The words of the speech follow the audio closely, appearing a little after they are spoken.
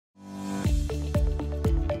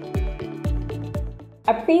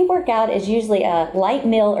A pre-workout is usually a light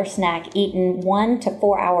meal or snack eaten 1 to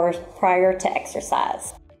 4 hours prior to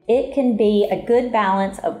exercise. It can be a good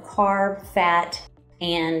balance of carb, fat,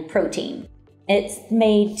 and protein. It's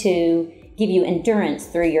made to give you endurance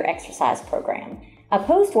through your exercise program. A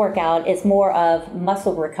post-workout is more of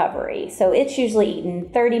muscle recovery, so it's usually eaten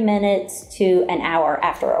 30 minutes to an hour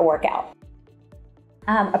after a workout.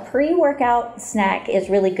 A pre-workout snack is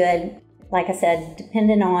really good, like I said,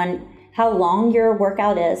 depending on how long your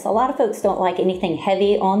workout is. A lot of folks don't like anything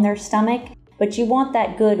heavy on their stomach, but you want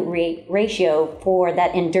that good ratio for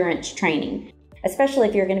that endurance training, especially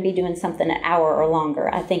if you're going to be doing something an hour or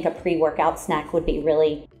longer. I think a pre-workout snack would be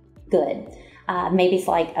really good. Maybe it's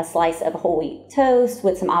like a slice of whole wheat toast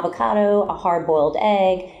with some avocado, a hard-boiled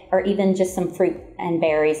egg, or even just some fruit and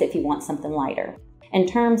berries if you want something lighter. In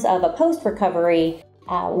terms of a post-recovery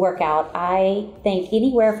workout, I think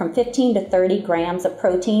anywhere from 15 to 30 grams of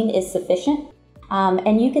protein is sufficient.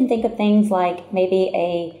 And you can think of things like maybe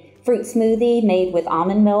a fruit smoothie made with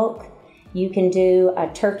almond milk. You can do a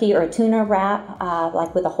turkey or a tuna wrap,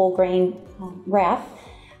 like with a whole grain wrap.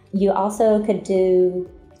 You also could do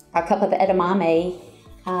a cup of edamame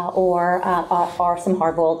or some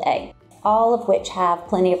hard-boiled egg, all of which have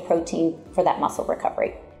plenty of protein for that muscle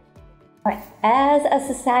recovery. All right. As a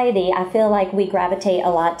society, I feel like we gravitate a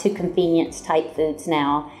lot to convenience type foods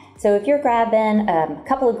now. So if you're grabbing a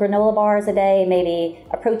couple of granola bars a day, maybe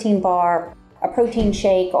a protein bar, a protein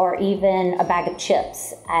shake, or even a bag of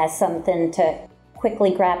chips as something to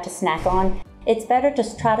quickly grab to snack on, it's better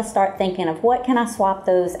to try to start thinking of what can I swap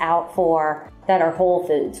those out for that are whole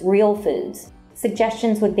foods, real foods.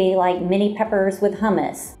 Suggestions would be like mini peppers with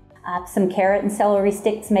hummus, some carrot and celery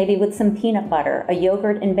sticks maybe with some peanut butter, a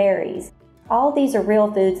yogurt and berries. All these are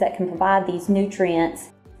real foods that can provide these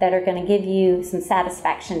nutrients that are going to give you some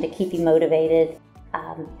satisfaction to keep you motivated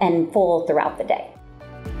and full throughout the day.